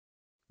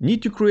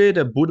Need to create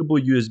a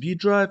bootable USB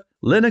drive?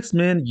 Linux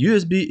Mint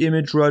USB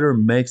image writer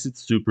makes it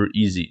super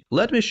easy.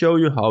 Let me show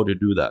you how to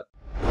do that.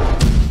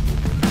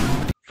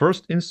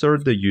 First,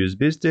 insert the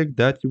USB stick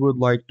that you would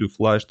like to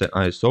flash the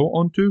ISO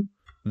onto.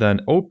 Then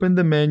open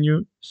the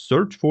menu,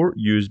 search for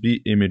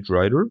USB image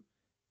writer,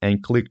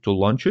 and click to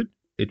launch it.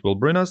 It will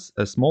bring us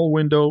a small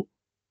window.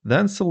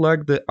 Then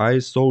select the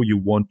ISO you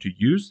want to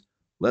use.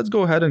 Let's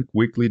go ahead and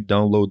quickly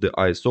download the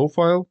ISO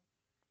file.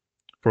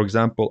 For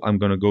example, I'm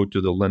going to go to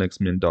the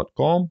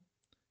linuxmint.com,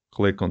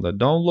 click on the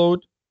download.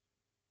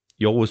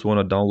 You always want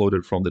to download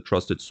it from the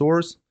trusted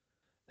source.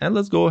 And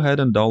let's go ahead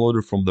and download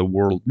it from the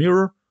world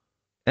mirror.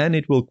 And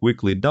it will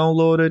quickly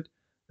download it.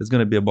 It's going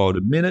to be about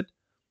a minute,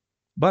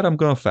 but I'm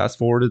going to fast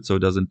forward it so it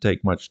doesn't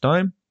take much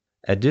time.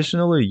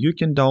 Additionally, you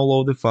can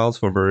download the files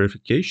for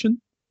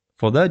verification.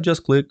 For that,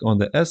 just click on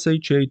the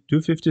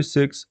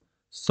SHA-256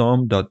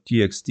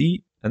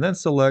 som.txt and then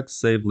select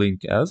Save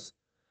Link As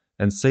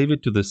and save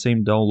it to the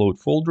same download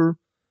folder,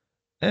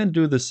 and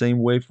do the same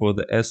way for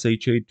the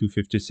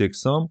SHA-256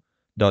 som.txt.gpg.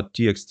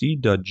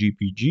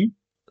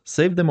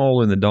 Save them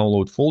all in the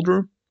download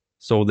folder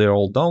so they're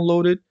all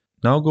downloaded.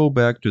 Now go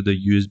back to the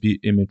USB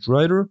image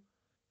writer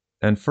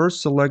and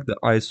first select the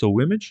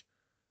ISO image.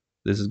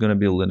 This is going to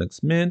be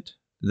Linux Mint.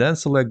 Then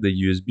select the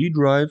USB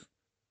drive.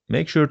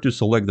 Make sure to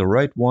select the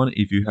right one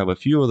if you have a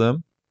few of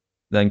them.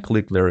 Then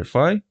click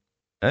Verify,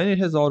 and it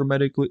has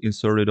automatically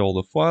inserted all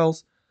the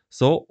files.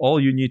 So all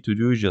you need to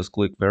do is just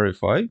click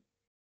Verify.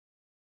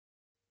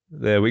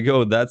 There we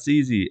go, that's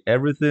easy.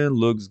 Everything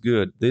looks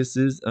good. This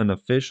is an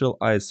official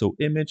ISO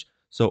image,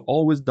 so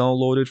always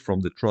download it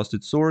from the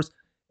trusted source.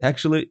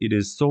 Actually, it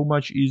is so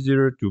much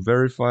easier to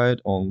verify it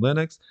on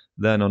Linux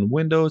than on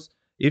Windows.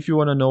 If you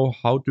want to know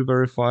how to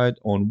verify it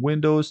on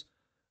Windows,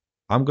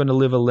 I'm going to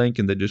leave a link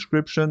in the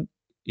description.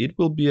 It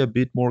will be a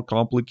bit more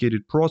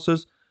complicated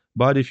process,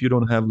 but if you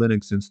don't have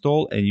Linux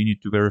installed and you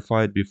need to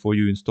verify it before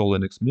you install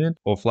Linux Mint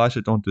or flash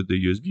it onto the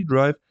USB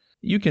drive,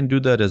 you can do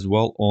that as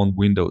well on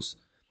Windows.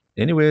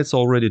 Anyway, it's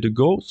all ready to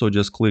go, so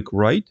just click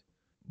Write.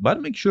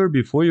 But make sure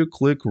before you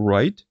click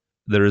Write,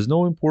 there is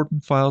no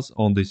important files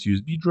on this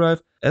USB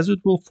drive, as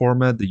it will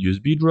format the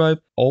USB drive.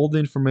 All the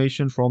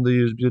information from the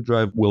USB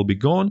drive will be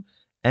gone,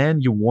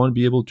 and you won't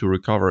be able to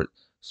recover it.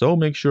 So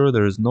make sure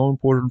there is no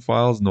important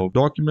files, no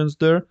documents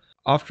there.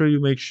 After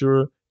you make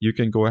sure, you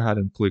can go ahead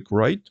and click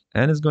Write,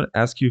 and it's going to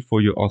ask you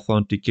for your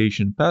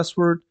authentication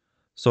password.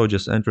 So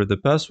just enter the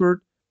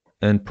password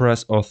and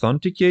press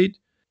Authenticate.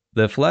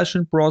 The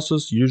flashing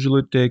process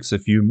usually takes a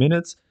few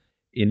minutes.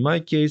 In my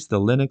case, the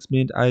Linux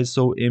Mint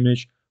ISO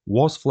image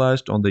was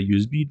flashed on the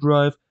USB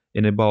drive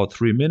in about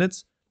 3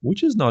 minutes,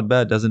 which is not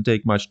bad, doesn't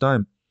take much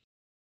time.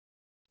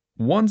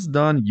 Once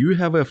done, you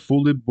have a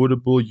fully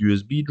bootable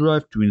USB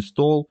drive to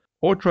install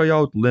or try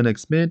out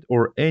Linux Mint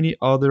or any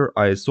other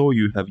ISO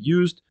you have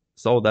used,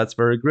 so that's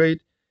very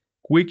great.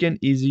 Quick and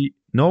easy,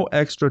 no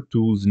extra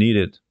tools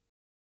needed.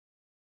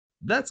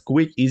 That's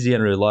quick, easy,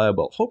 and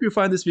reliable. Hope you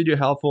find this video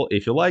helpful.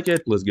 If you like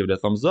it, please give it a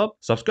thumbs up.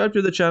 Subscribe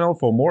to the channel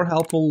for more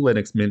helpful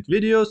Linux Mint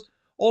videos.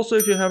 Also,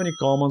 if you have any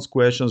comments,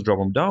 questions, drop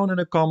them down in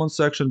the comment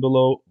section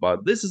below.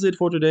 But this is it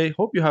for today.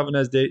 Hope you have a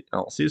nice day, and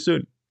I'll see you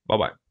soon.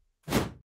 Bye-bye.